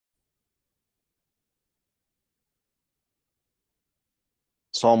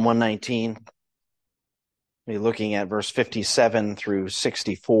Psalm 119. We're looking at verse 57 through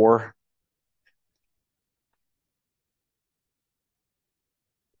 64.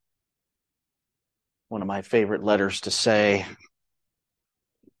 One of my favorite letters to say,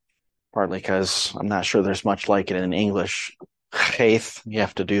 partly because I'm not sure there's much like it in English. Faith, you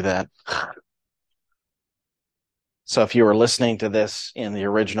have to do that. So if you were listening to this in the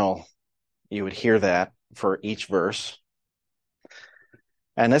original, you would hear that for each verse.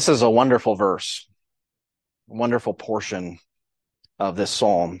 And this is a wonderful verse, a wonderful portion of this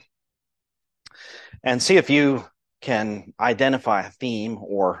psalm. And see if you can identify a theme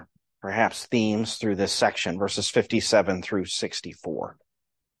or perhaps themes through this section, verses 57 through 64.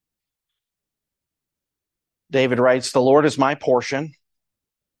 David writes, "The Lord is my portion.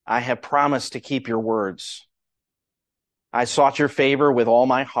 I have promised to keep your words. I sought your favor with all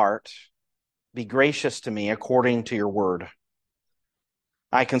my heart. Be gracious to me according to your word.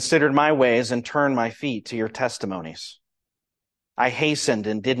 I considered my ways and turned my feet to your testimonies. I hastened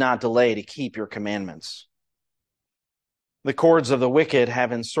and did not delay to keep your commandments. The cords of the wicked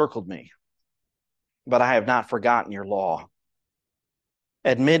have encircled me, but I have not forgotten your law.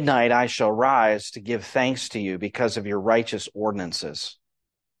 At midnight I shall rise to give thanks to you because of your righteous ordinances.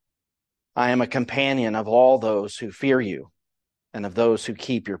 I am a companion of all those who fear you and of those who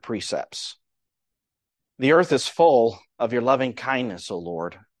keep your precepts. The earth is full of your loving kindness, O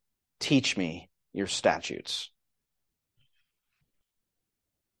Lord. Teach me your statutes."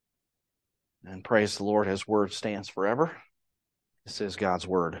 And praise the Lord, his word stands forever. This is God's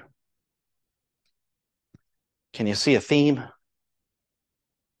word. Can you see a theme?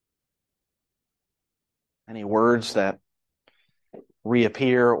 Any words that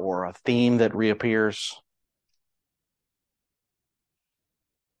reappear or a theme that reappears?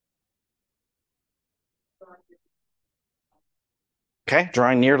 Okay,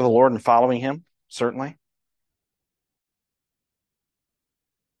 drawing near to the Lord and following him, certainly.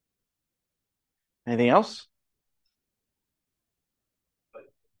 Anything else?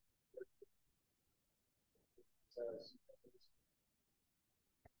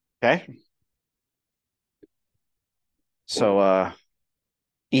 Okay. So,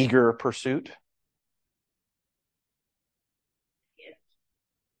 eager pursuit.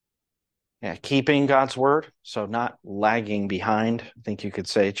 Yeah, keeping God's word. So not lagging behind, I think you could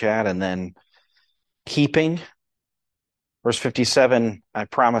say, Chad, and then keeping. Verse 57, I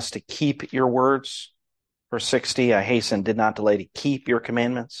promise to keep your words. Verse 60, I hasten, did not delay to keep your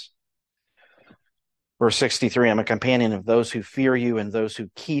commandments. Verse 63, I'm a companion of those who fear you and those who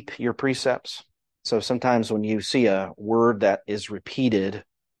keep your precepts. So sometimes when you see a word that is repeated,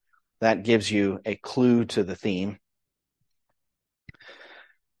 that gives you a clue to the theme.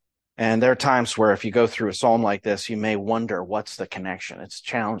 And there are times where if you go through a psalm like this, you may wonder what's the connection. It's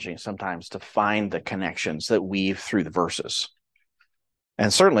challenging sometimes to find the connections that weave through the verses.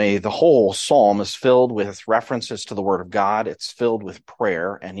 And certainly the whole psalm is filled with references to the word of God. It's filled with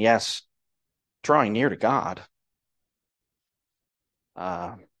prayer. And yes, drawing near to God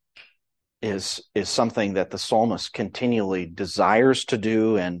is something that the psalmist continually desires to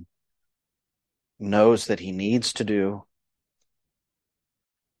do and knows that he needs to do.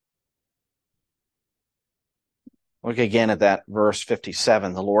 Look again at that verse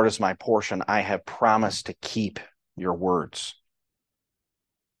 57. The Lord is my portion. I have promised to keep your words.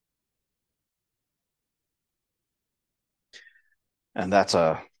 And that's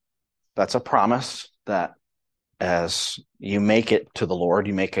a promise that as you make it to the Lord,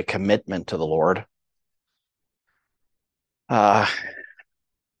 you make a commitment to the Lord.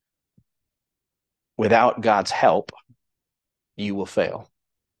 Without God's help, you will fail.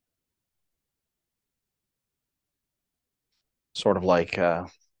 Sort of like my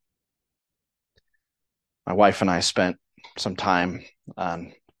wife and I spent some time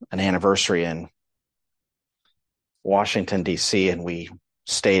on an anniversary in Washington, D.C., and we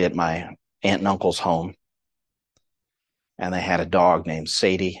stayed at my aunt and uncle's home. And they had a dog named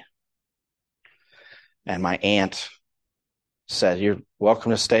Sadie. And my aunt said, "You're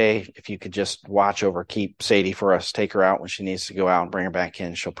welcome to stay. If you could just watch over, keep Sadie for us, take her out when she needs to go out and bring her back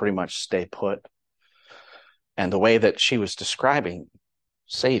in. She'll pretty much stay put." And the way that she was describing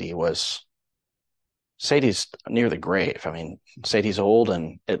Sadie was, Sadie's near the grave. I mean, Sadie's old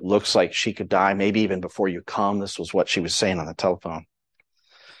and it looks like she could die maybe even before you come. This was what she was saying on the telephone.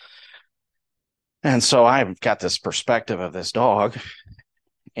 And so I've got this perspective of this dog.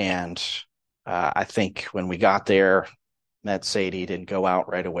 And I think when we got there, met Sadie, didn't go out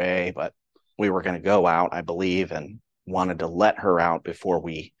right away, but we were going to go out, I believe, and wanted to let her out before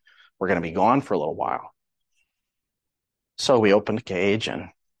we were going to be gone for a little while. So we opened the cage, and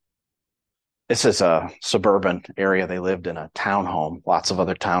this is a suburban area. They lived in a townhome, lots of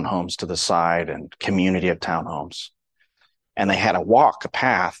other townhomes to the side and community of townhomes. And they had a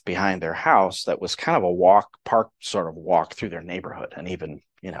path behind their house that was kind of a park sort of walk through their neighborhood, and even,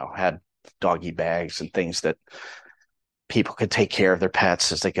 had doggy bags and things that people could take care of their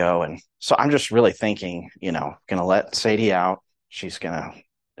pets as they go. And so I'm just really thinking, going to let Sadie out. She's going to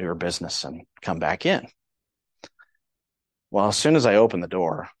do her business and come back in. Well, as soon as I opened the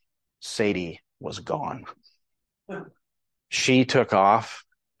door, Sadie was gone. She took off,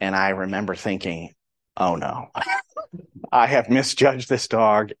 and I remember thinking, oh no, I have misjudged this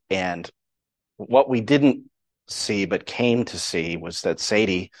dog. And what we didn't see but came to see was that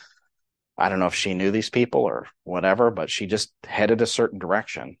Sadie, I don't know if she knew these people or whatever, but she just headed a certain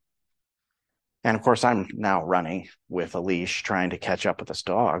direction. And of course, I'm now running with a leash trying to catch up with this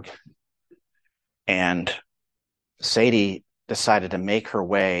dog. And Sadie decided to make her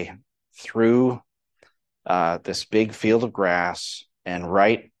way through this big field of grass and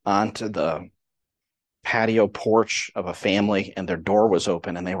right onto the patio porch of a family, and their door was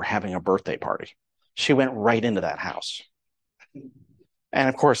open and they were having a birthday party. She went right into that house. And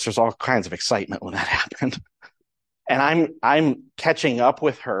of course, there's all kinds of excitement when that happened. And I'm catching up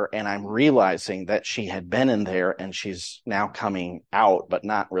with her, and I'm realizing that she had been in there and she's now coming out, but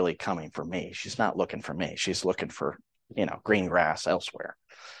not really coming for me. She's not looking for me. She's looking for, green grass elsewhere.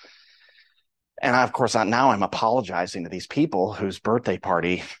 And of course, now I'm apologizing to these people whose birthday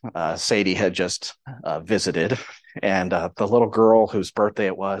party Sadie had just visited. And the little girl whose birthday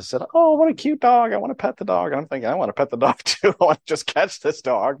it was said, "Oh, what a cute dog. I want to pet the dog." And I'm thinking, I want to pet the dog too. I want to just catch this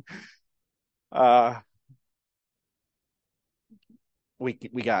dog.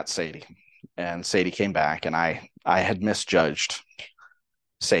 We got Sadie, and Sadie came back, and I had misjudged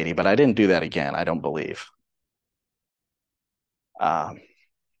Sadie, but I didn't do that again, I don't believe. And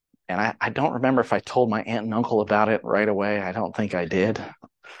I don't remember if I told my aunt and uncle about it right away. I don't think I did.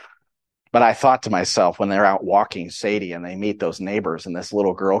 But I thought to myself, when they're out walking Sadie and they meet those neighbors, and this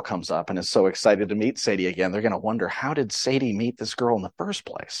little girl comes up and is so excited to meet Sadie again, they're going to wonder, how did Sadie meet this girl in the first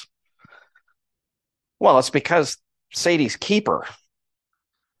place? Well, it's because Sadie's keeper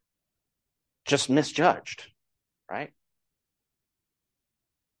just misjudged, right?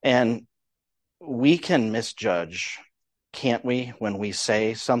 And we can misjudge, can't we, when we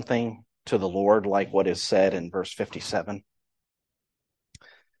say something to the Lord like what is said in verse 57?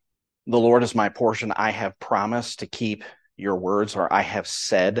 The Lord is my portion. I have promised to keep your words, or I have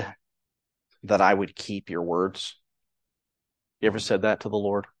said that I would keep your words. You ever said that to the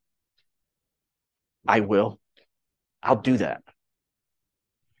Lord? I will. I'll do that.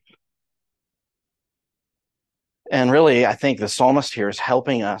 And really, I think the psalmist here is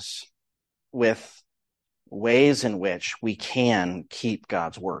helping us with ways in which we can keep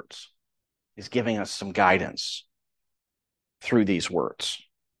God's words. He's giving us some guidance through these words.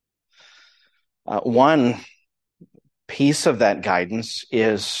 One piece of that guidance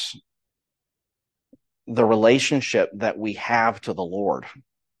is the relationship that we have to the Lord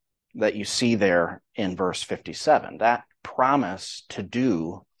that you see there in verse 57. That promise to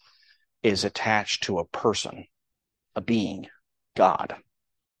do is attached to a person, a being, God.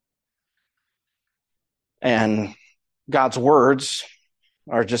 And God's words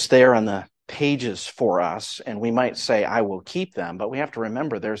are just there on the pages for us, and we might say, I will keep them, but we have to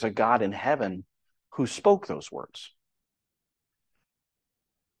remember there's a God in heaven who spoke those words.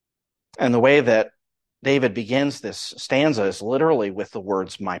 And the way that David begins this stanza is literally with the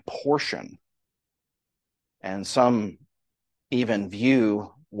words, my portion. And some even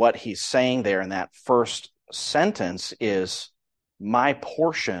view what he's saying there in that first sentence is, my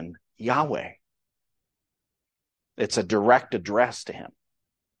portion, Yahweh. It's a direct address to him.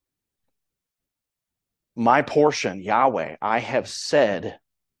 My portion, Yahweh, I have said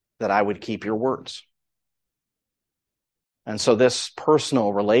that I would keep your words. And so this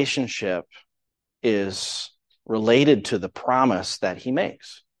personal relationship is related to the promise that he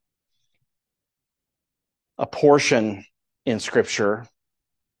makes. A portion in Scripture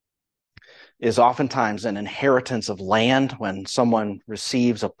is oftentimes an inheritance of land. When someone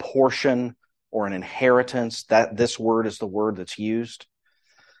receives a portion or an inheritance, that this word is the word that's used.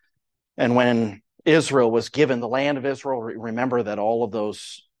 And when Israel was given the land of Israel, remember that all of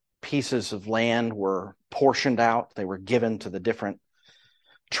those pieces of land were portioned out. They were given to the different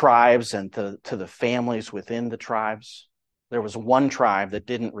tribes and to the families within the tribes. There was one tribe that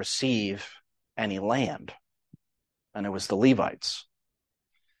didn't receive any land, and it was the Levites.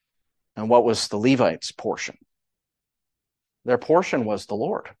 And what was the Levites' portion? Their portion was the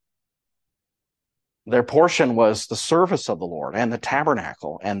Lord. Their portion was the service of the Lord and the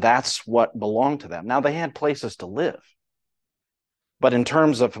tabernacle, and that's what belonged to them. Now, they had places to live. But in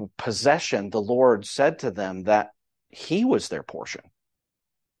terms of possession, the Lord said to them that he was their portion.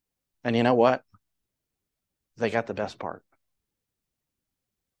 And you know what? They got the best part.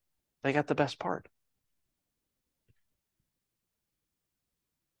 They got the best part.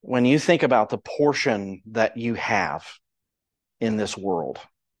 When you think about the portion that you have in this world,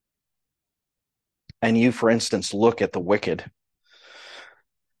 and you, for instance, look at the wicked,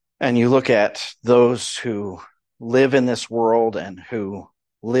 and you look at those who live in this world and who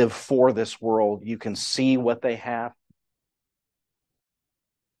live for this world, you can see what they have.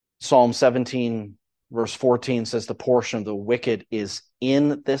 Psalm 17, verse 14 says the portion of the wicked is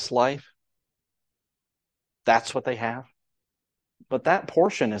in this life. That's what they have. But that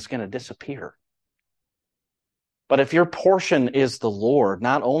portion is going to disappear. But if your portion is the Lord,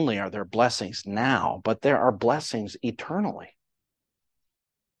 not only are there blessings now, but there are blessings eternally.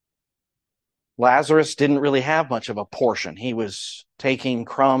 Lazarus didn't really have much of a portion. He was taking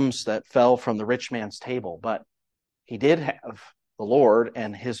crumbs that fell from the rich man's table, but he did have the Lord,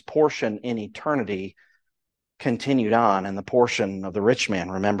 and his portion in eternity continued on. And the portion of the rich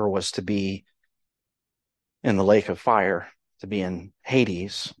man, remember, was to be in the lake of fire, to be in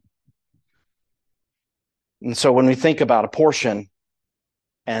Hades. And so when we think about a portion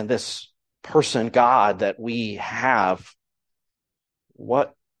and this person, God, that we have,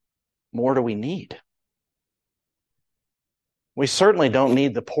 what more do we need? We certainly don't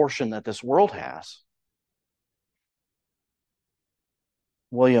need the portion that this world has.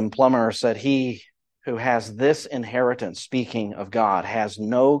 William Plummer said, he who has this inheritance, speaking of God, has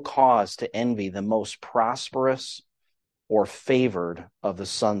no cause to envy the most prosperous or favored of the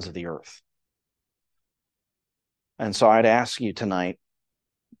sons of the earth. And so I'd ask you tonight,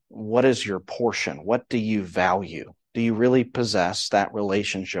 what is your portion? What do you value? Do you really possess that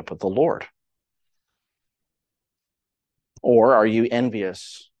relationship with the Lord? Or are you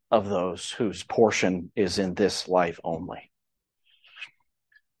envious of those whose portion is in this life only?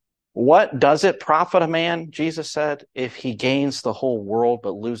 What does it profit a man, Jesus said, if he gains the whole world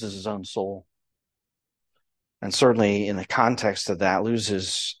but loses his own soul? And certainly in the context of that,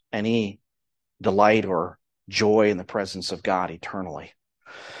 loses any delight or joy in the presence of God eternally.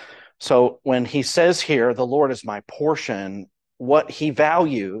 So when he says here, the Lord is my portion, what he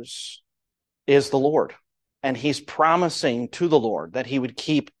values is the Lord. And he's promising to the Lord that he would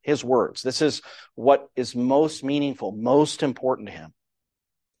keep his words. This is what is most meaningful, most important to him.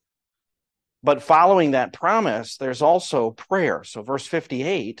 But following that promise, there's also prayer. So verse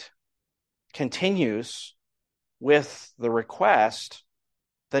 58 continues with the request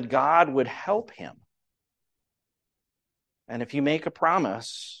that God would help him. And if you make a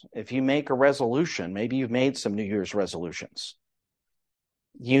promise, if you make a resolution, maybe you've made some New Year's resolutions,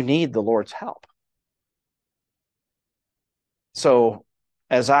 you need the Lord's help. So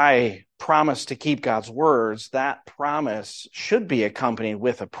as I promise to keep God's words, that promise should be accompanied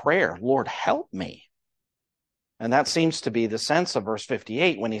with a prayer. Lord, help me. And that seems to be the sense of verse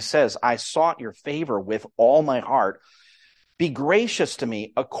 58 when he says, I sought your favor with all my heart. Be gracious to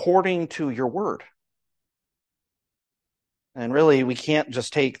me according to your word. And really, we can't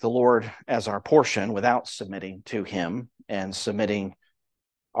just take the Lord as our portion without submitting to him and submitting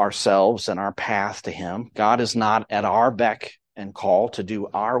ourselves and our path to him. God is not at our beck and call to do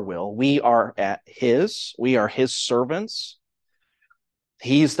our will. We are at his. We are his servants.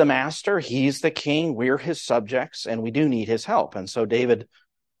 He's the master. He's the king. We're his subjects, and we do need his help. And so David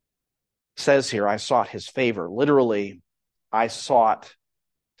says here, I sought his favor. Literally, I sought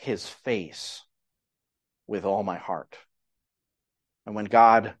his face with all my heart. And when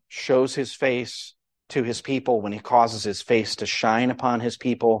God shows his face to his people, when he causes his face to shine upon his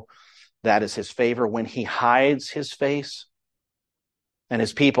people, that is his favor. When he hides his face and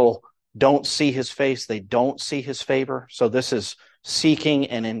his people don't see his face, they don't see his favor. So this is seeking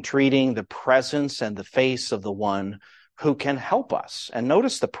and entreating the presence and the face of the one who can help us. And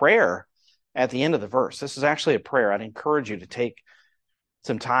notice the prayer at the end of the verse. This is actually a prayer. I'd encourage you to take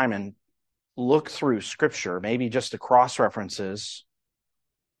some time and look through scripture, maybe just to cross references,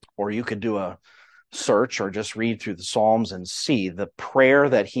 or you could do a search or just read through the Psalms and see the prayer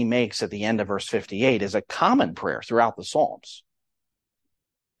that he makes at the end of verse 58 is a common prayer throughout the Psalms.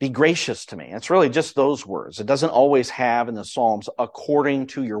 Be gracious to me. It's really just those words. It doesn't always have in the Psalms, according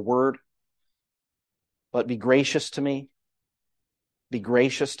to your word, but be gracious to me. Be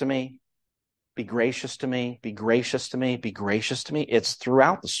gracious to me. Be gracious to me. Be gracious to me. Be gracious to me. It's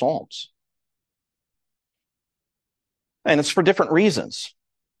throughout the Psalms. And it's for different reasons.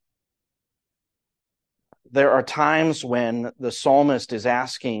 There are times when the psalmist is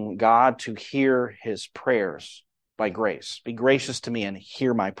asking God to hear his prayers by grace. Be gracious to me and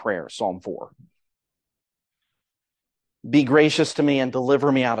hear my prayer, Psalm 4. Be gracious to me and deliver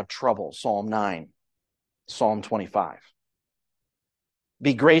me out of trouble, Psalm 9, Psalm 25.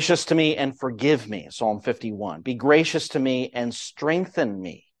 Be gracious to me and forgive me, Psalm 51. Be gracious to me and strengthen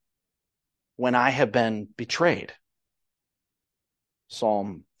me when I have been betrayed,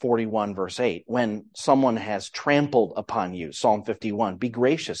 Psalm 41, verse 8. When someone has trampled upon you, Psalm 51, be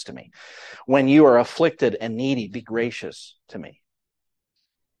gracious to me. When you are afflicted and needy, be gracious to me.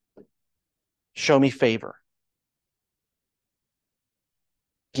 Show me favor.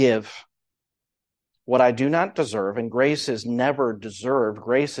 Give what I do not deserve, and grace is never deserved.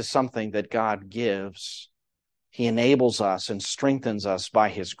 Grace is something that God gives. He enables us and strengthens us by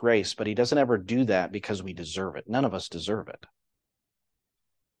his grace, but he doesn't ever do that because we deserve it. None of us deserve it.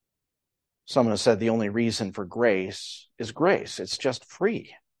 Someone has said the only reason for grace is grace. It's just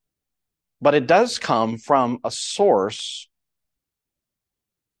free. But it does come from a source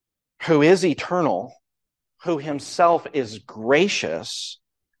who is eternal, who himself is gracious,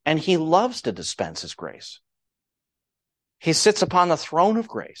 and he loves to dispense his grace. He sits upon the throne of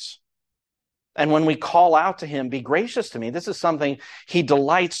grace. And when we call out to him, be gracious to me, this is something he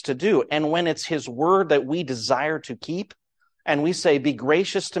delights to do. And when it's his word that we desire to keep, and we say, be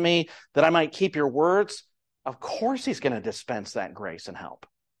gracious to me that I might keep your words, of course he's going to dispense that grace and help.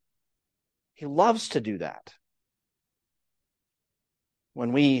 He loves to do that.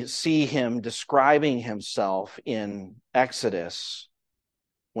 When we see him describing himself in Exodus,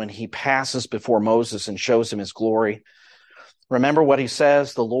 when he passes before Moses and shows him his glory, remember what he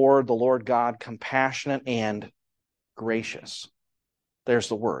says, the Lord God, compassionate and gracious. There's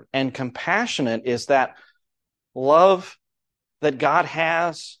the word. And compassionate is that love that God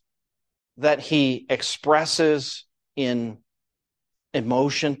has, that he expresses in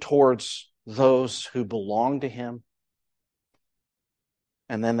emotion towards those who belong to him.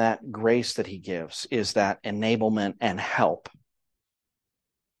 And then that grace that he gives is that enablement and help.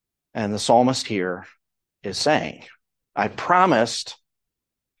 And the psalmist here is saying, I promised,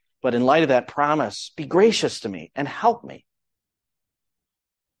 but in light of that promise, be gracious to me and help me.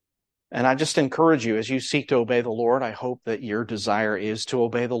 And I just encourage you, as you seek to obey the Lord, I hope that your desire is to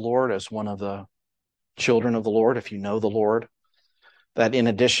obey the Lord as one of the children of the Lord, if you know the Lord, that in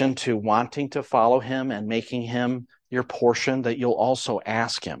addition to wanting to follow him and making him your portion, that you'll also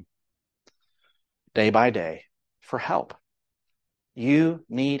ask him day by day for help. You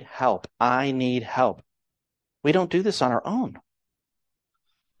need help. I need help. We don't do this on our own.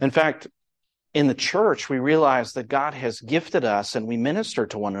 In fact, in the church, we realize that God has gifted us and we minister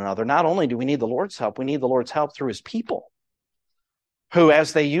to one another. Not only do we need the Lord's help, we need the Lord's help through his people who,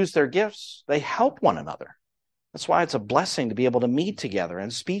 as they use their gifts, they help one another. That's why it's a blessing to be able to meet together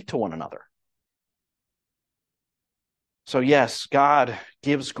and speak to one another. So yes, God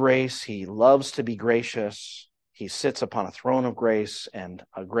gives grace. He loves to be gracious. He sits upon a throne of grace, and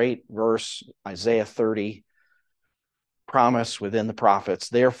a great verse, Isaiah 30, promise within the prophets.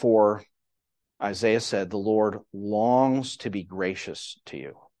 Therefore, Isaiah said, the Lord longs to be gracious to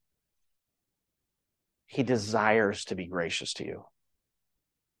you. He desires to be gracious to you.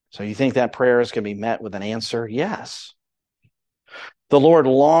 So you think that prayer is going to be met with an answer? Yes. The Lord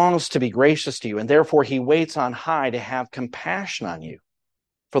longs to be gracious to you, and therefore he waits on high to have compassion on you.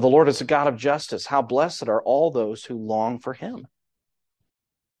 For the Lord is a God of justice. How blessed are all those who long for him.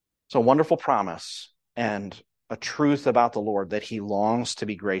 It's a wonderful promise and a truth about the Lord that he longs to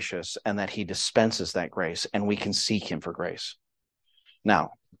be gracious and that he dispenses that grace, and we can seek him for grace.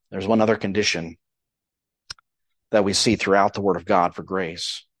 Now, there's one other condition that we see throughout the Word of God for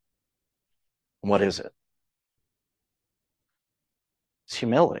grace. What is it? It's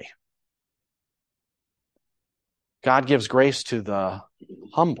humility. God gives grace to the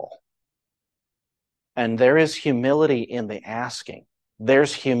humble. And there is humility in the asking.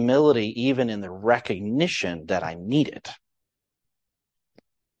 There's humility even in the recognition that I need it.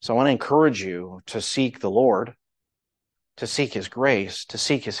 So I want to encourage you to seek the Lord, to seek his grace, to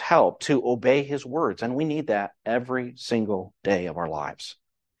seek his help, to obey his words. And we need that every single day of our lives.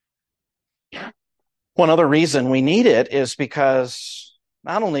 One other reason we need it is because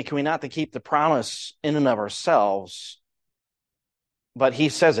not only can we not keep the promise in and of ourselves, but he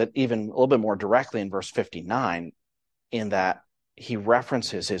says it even a little bit more directly in verse 59, in that he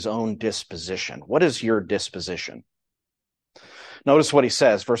references his own disposition. What is your disposition? Notice what he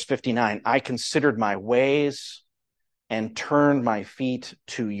says, verse 59, I considered my ways and turned my feet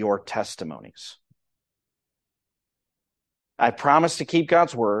to your testimonies. I promise to keep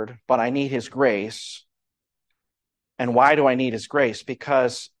God's word, but I need his grace. And why do I need his grace?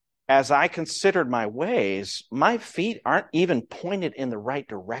 Because as I considered my ways, my feet aren't even pointed in the right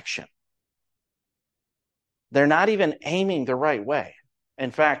direction. They're not even aiming the right way. In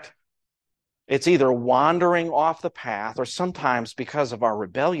fact, it's either wandering off the path, or sometimes because of our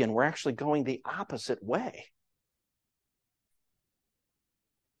rebellion, we're actually going the opposite way.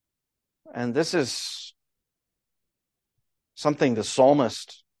 And this is something the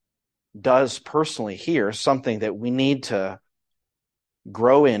psalmist does personally here, something that we need to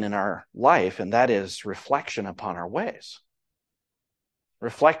grow in our life, and that is reflection upon our ways.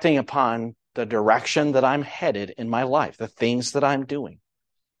 Reflecting upon the direction that I'm headed in my life, the things that I'm doing.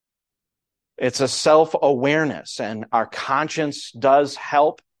 It's a self-awareness, and our conscience does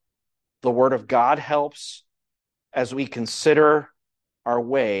help. The Word of God helps as we consider our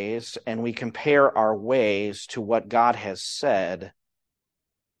ways and we compare our ways to what God has said.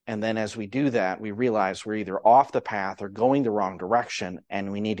 And then as we do that, we realize we're either off the path or going the wrong direction,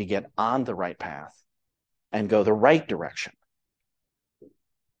 and we need to get on the right path and go the right direction.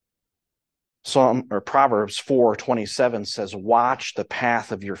 Proverbs 4:27 says, "Watch the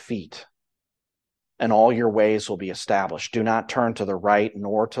path of your feet, and all your ways will be established. Do not turn to the right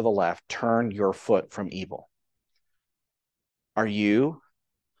nor to the left. Turn your foot from evil." Are you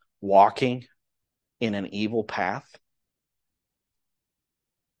walking in an evil path?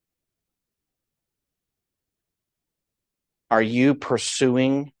 Are you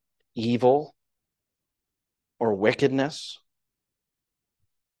pursuing evil or wickedness?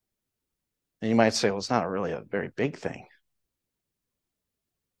 And you might say, well, it's not really a very big thing.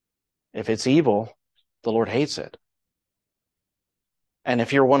 If it's evil, the Lord hates it. And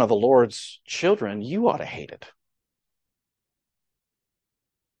if you're one of the Lord's children, you ought to hate it.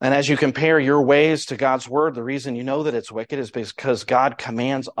 And as you compare your ways to God's word, the reason you know that it's wicked is because God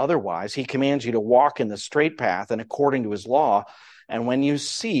commands otherwise. He commands you to walk in the straight path and according to his law. And when you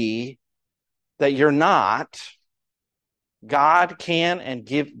see that you're not, God can and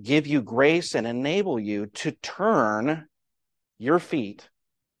give you grace and enable you to turn your feet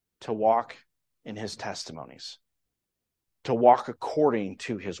to walk in his testimonies, to walk according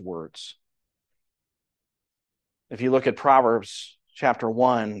to his words. If you look at Proverbs chapter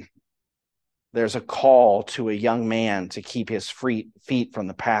 1, there's a call to a young man to keep his feet from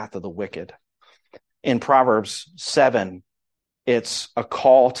the path of the wicked. In Proverbs 7, it's a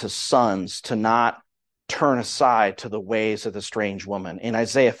call to sons to not turn aside to the ways of the strange woman. In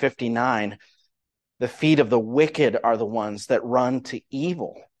Isaiah 59, the feet of the wicked are the ones that run to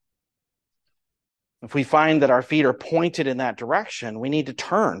evil. If we find that our feet are pointed in that direction, we need to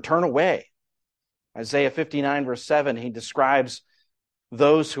turn away. Isaiah 59 verse 7, he describes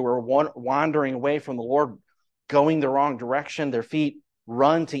those who are wandering away from the Lord, going the wrong direction. Their feet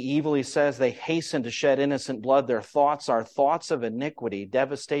run to evil, he says. They hasten to shed innocent blood. Their thoughts are thoughts of iniquity.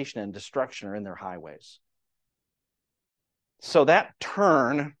 Devastation and destruction are in their highways. So that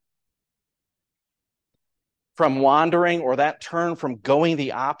turn from wandering, or that turn from going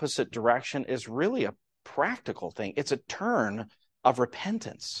the opposite direction, is really a practical thing. It's a turn of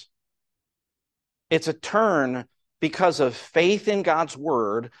repentance. It's a turn because of faith in God's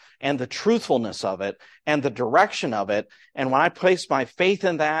word and the truthfulness of it and the direction of it. And when I place my faith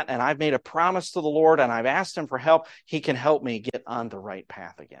in that, and I've made a promise to the Lord and I've asked him for help, he can help me get on the right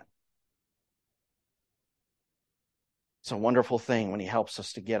path again. It's a wonderful thing when he helps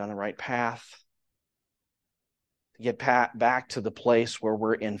us to get on the right path, to get back to the place where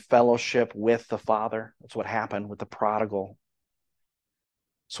we're in fellowship with the Father. That's what happened with the prodigal.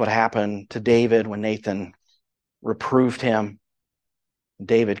 It's what happened to David when Nathan reproved him.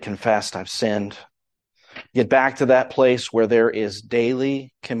 David confessed, I've sinned. Get back to that place where there is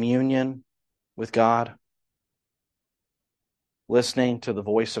daily communion with God, listening to the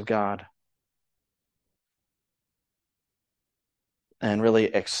voice of God, and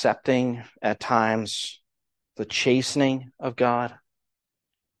really accepting at times the chastening of God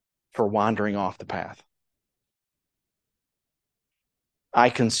for wandering off the path. I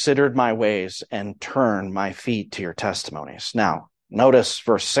considered my ways and turned my feet to your testimonies. Now, notice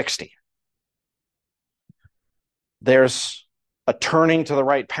verse 60. There's a turning to the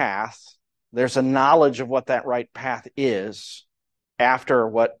right path. There's a knowledge of what that right path is after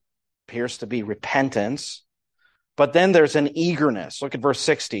what appears to be repentance. But then there's an eagerness. Look at verse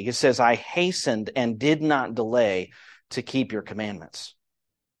 60. He says, I hastened and did not delay to keep your commandments.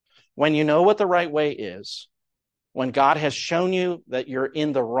 When you know what the right way is, when God has shown you that you're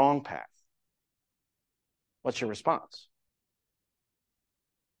in the wrong path, what's your response?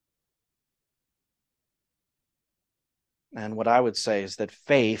 And what I would say is that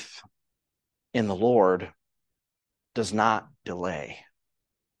faith in the Lord does not delay.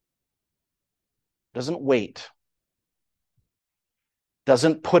 Doesn't wait.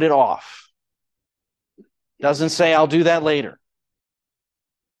 Doesn't put it off. Doesn't say, I'll do that later.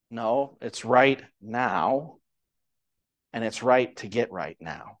 No, it's right now. And it's right to get right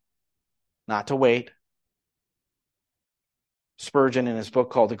now. Not to wait. Spurgeon, in his book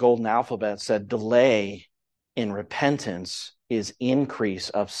called The Golden Alphabet, said, delay in repentance is increase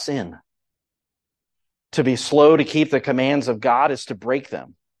of sin. To be slow to keep the commands of God is to break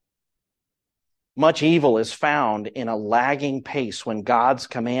them. Much evil is found in a lagging pace when God's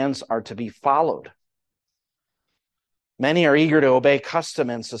commands are to be followed. Many are eager to obey custom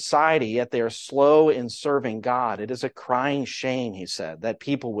and society, yet they are slow in serving God. It is a crying shame, he said, that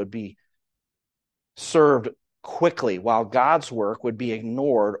people would be served quickly while God's work would be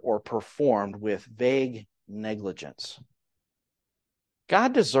ignored or performed with vague negligence.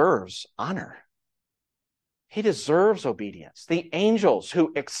 God deserves honor. He deserves obedience. The angels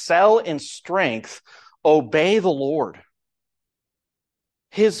who excel in strength obey the Lord.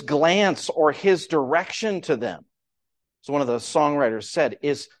 His glance or his direction to them, as one of the songwriters said,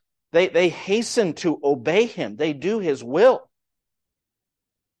 is they hasten to obey him. They do his will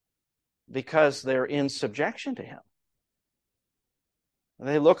because they're in subjection to him.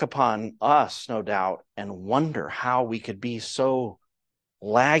 They look upon us, no doubt, and wonder how we could be so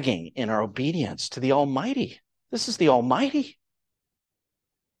lagging in our obedience to the Almighty. This is the Almighty.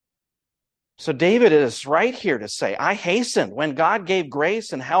 So David is right here to say, I hastened when God gave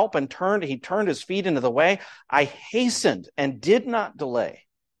grace and help and he turned his feet into the way. I hastened and did not delay.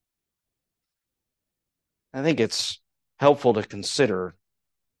 I think it's helpful to consider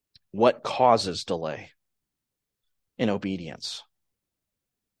what causes delay in obedience.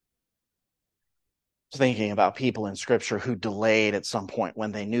 I was thinking about people in Scripture who delayed at some point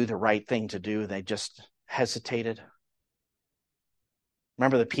when they knew the right thing to do. They just hesitated.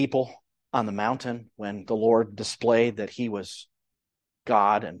 Remember the people on the mountain when the Lord displayed that he was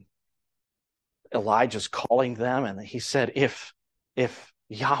God and Elijah's calling them, and he said, if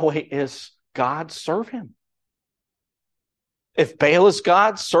Yahweh is God, serve him. If Baal is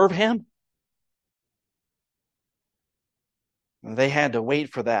God, serve him. And they had to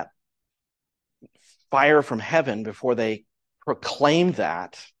wait for that fire from heaven before they proclaimed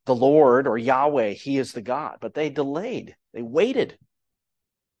that the Lord or Yahweh, he is the God. But they delayed. They waited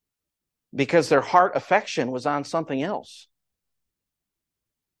because their heart affection was on something else.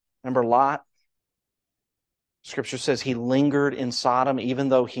 Remember Lot? Scripture says he lingered in Sodom even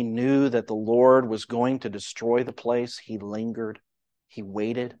though he knew that the Lord was going to destroy the place. He lingered. He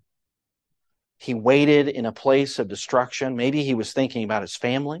waited. He waited in a place of destruction. Maybe he was thinking about his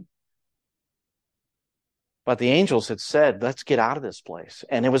family. But the angels had said, let's get out of this place.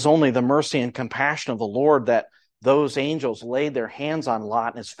 And it was only the mercy and compassion of the Lord that those angels laid their hands on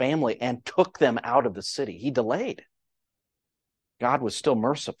Lot and his family and took them out of the city. He delayed. God was still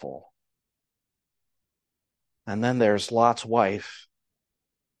merciful. And then there's Lot's wife.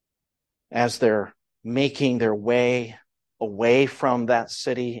 As they're making their way away from that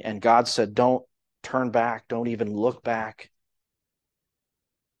city, and God said, don't turn back, don't even look back.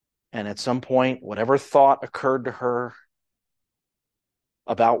 And at some point, whatever thought occurred to her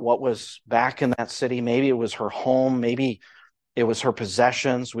about what was back in that city, maybe it was her home, maybe it was her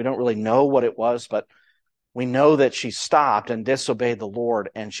possessions. We don't really know what it was, but we know that she stopped and disobeyed the Lord,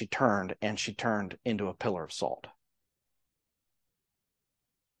 and she turned into a pillar of salt.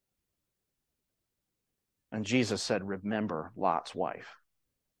 And Jesus said, remember Lot's wife.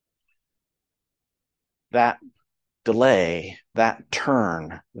 That delay, that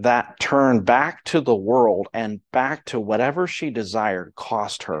turn back to the world and back to whatever she desired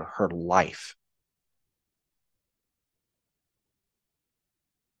cost her her life.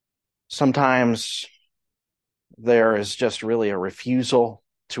 Sometimes there is just really a refusal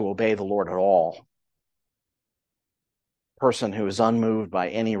to obey the Lord at all. Person who is unmoved by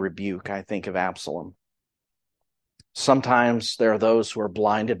any rebuke, I think of Absalom. Sometimes there are those who are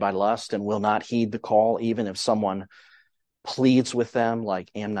blinded by lust and will not heed the call, even if someone pleads with them,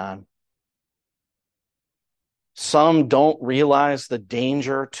 like Amnon. Some don't realize the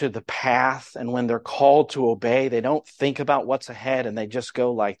danger to the path, and when they're called to obey, they don't think about what's ahead, and they just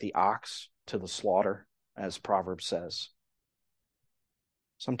go like the ox to the slaughter, as Proverbs says.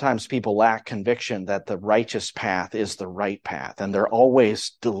 Sometimes people lack conviction that the righteous path is the right path, and they're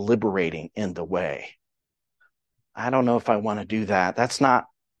always deliberating in the way. I don't know if I want to do that. That's not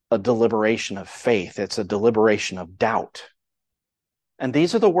a deliberation of faith. It's a deliberation of doubt. And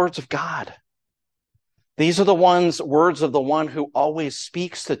these are the words of God. These are the words of the one who always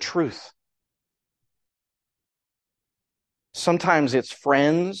speaks the truth. Sometimes it's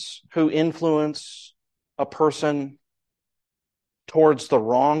friends who influence a person towards the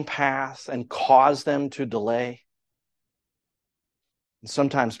wrong path and cause them to delay. And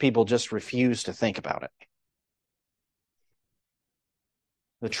sometimes people just refuse to think about it.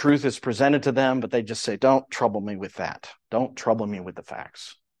 The truth is presented to them, but they just say, don't trouble me with that. Don't trouble me with the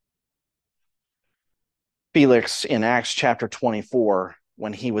facts. Felix, in Acts chapter 24,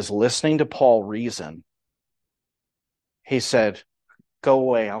 when he was listening to Paul reason, he said, go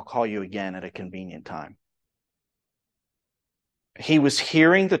away, I'll call you again at a convenient time. He was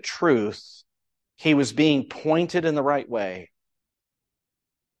hearing the truth. He was being pointed in the right way.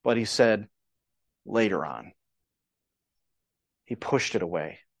 But he said, later on. He pushed it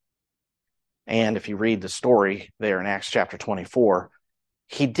away. And if you read the story there in Acts chapter 24,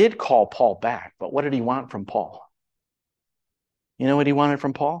 he did call Paul back. But what did he want from Paul? You know what he wanted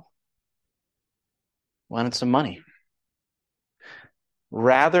from Paul? He wanted some money.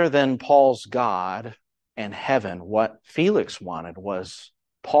 Rather than Paul's God and heaven, what Felix wanted was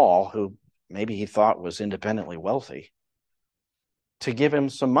Paul, who maybe he thought was independently wealthy, to give him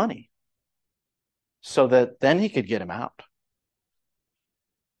some money so that then he could get him out.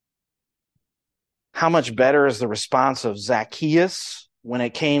 How much better is the response of Zacchaeus when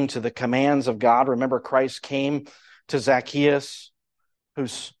it came to the commands of God? Remember, Christ came to Zacchaeus,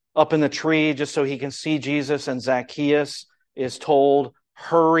 who's up in the tree just so he can see Jesus, and Zacchaeus is told,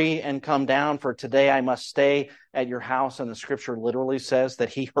 hurry and come down, for today I must stay at your house. And the scripture literally says that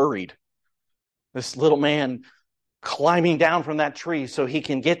he hurried. This little man climbing down from that tree so he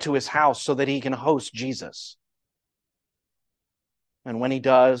can get to his house so that he can host Jesus. And when he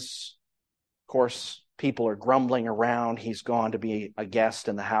does, of course, people are grumbling around. He's gone to be a guest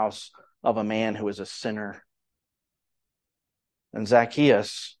in the house of a man who is a sinner. And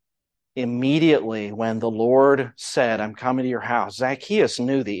Zacchaeus, immediately when the Lord said, I'm coming to your house, Zacchaeus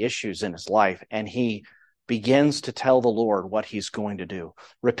knew the issues in his life, and he begins to tell the Lord what he's going to do.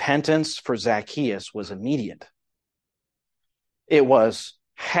 Repentance for Zacchaeus was immediate. It was,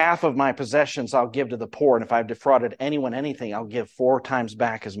 half of my possessions I'll give to the poor, and if I've defrauded anyone anything, I'll give 4 times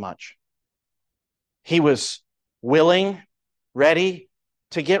back as much. He was willing, ready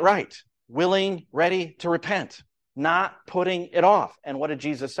to get right, willing, ready to repent, not putting it off. And what did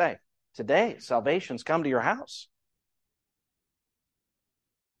Jesus say? Today, salvation's come to your house.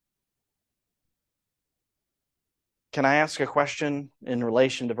 Can I ask a question in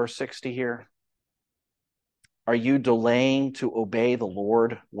relation to verse 60 here? Are you delaying to obey the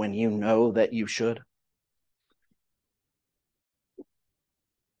Lord when you know that you should?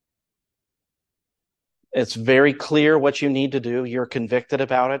 It's very clear what you need to do. You're convicted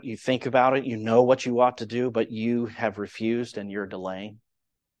about it. You think about it. You know what you ought to do, but you have refused and you're delaying.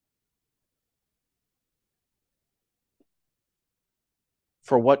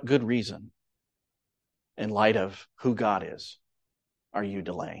 For what good reason, in light of who God is, are you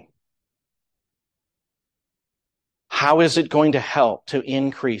delaying? How is it going to help to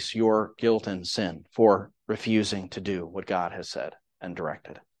increase your guilt and sin for refusing to do what God has said and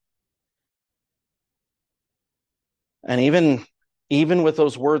directed? And even with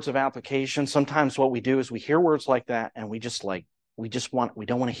those words of application, sometimes what we do is we hear words like that and we don't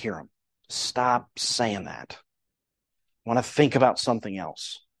want to hear them. Stop saying that. I want to think about something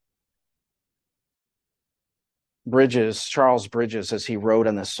else. Charles Bridges, as he wrote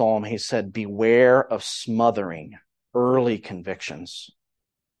in the Psalm, he said, beware of smothering early convictions.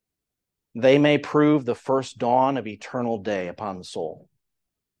 They may prove the first dawn of eternal day upon the soul.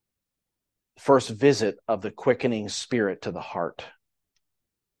 First visit of the quickening spirit to the heart.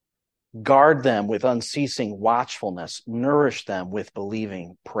 Guard them with unceasing watchfulness. Nourish them with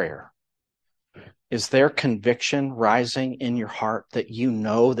believing prayer. Is there conviction rising in your heart that you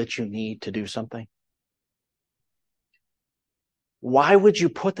know that you need to do something? Why would you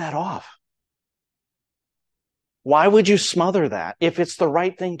put that off? Why would you smother that if it's the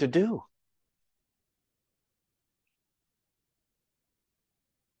right thing to do?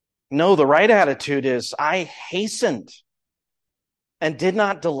 No, the right attitude is, I hastened and did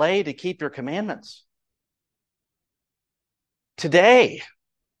not delay to keep your commandments. Today,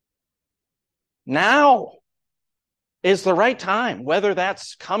 now is the right time, whether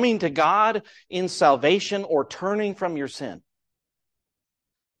that's coming to God in salvation or turning from your sin.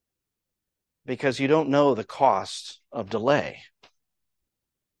 Because you don't know the cost of delay.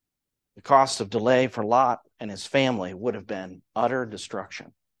 The cost of delay for Lot and his family would have been utter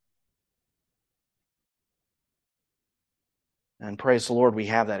destruction. And praise the Lord, we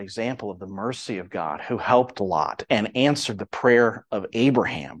have that example of the mercy of God who helped Lot and answered the prayer of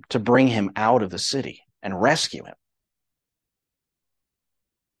Abraham to bring him out of the city and rescue him.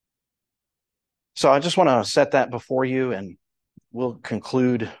 So I just want to set that before you, and we'll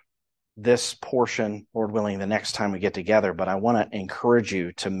conclude this portion, Lord willing, the next time we get together. But I want to encourage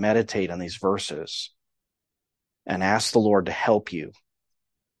you to meditate on these verses and ask the Lord to help you.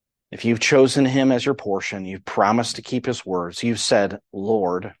 If you've chosen him as your portion, you've promised to keep his words, you've said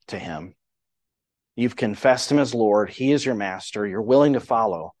Lord to him, you've confessed him as Lord, he is your master, you're willing to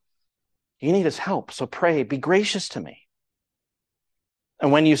follow, you need his help. So pray, be gracious to me.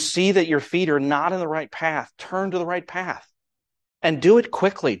 And when you see that your feet are not in the right path, turn to the right path and do it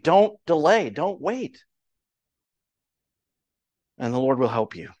quickly. Don't delay, don't wait. And the Lord will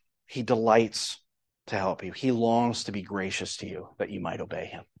help you. He delights to help you. He longs to be gracious to you that you might obey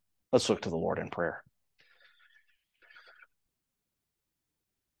him. Let's look to the Lord in prayer.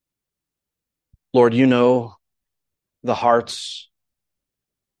 Lord, you know the hearts.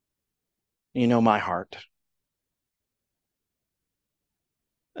 You know my heart.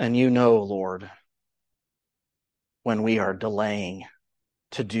 And you know, Lord, when we are delaying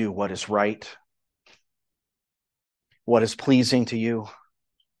to do what is right, what is pleasing to you.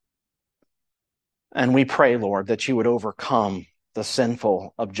 And we pray, Lord, that you would overcome the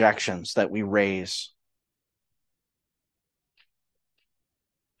sinful objections that we raise.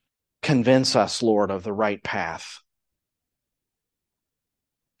 Convince us, Lord, of the right path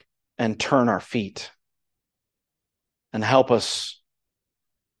and turn our feet and help us,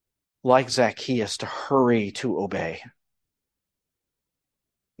 like Zacchaeus, to hurry to obey,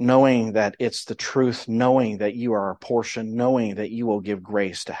 knowing that it's the truth, knowing that you are our portion, knowing that you will give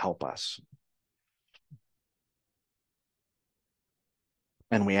grace to help us.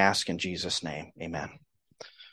 And we ask in Jesus' name, amen.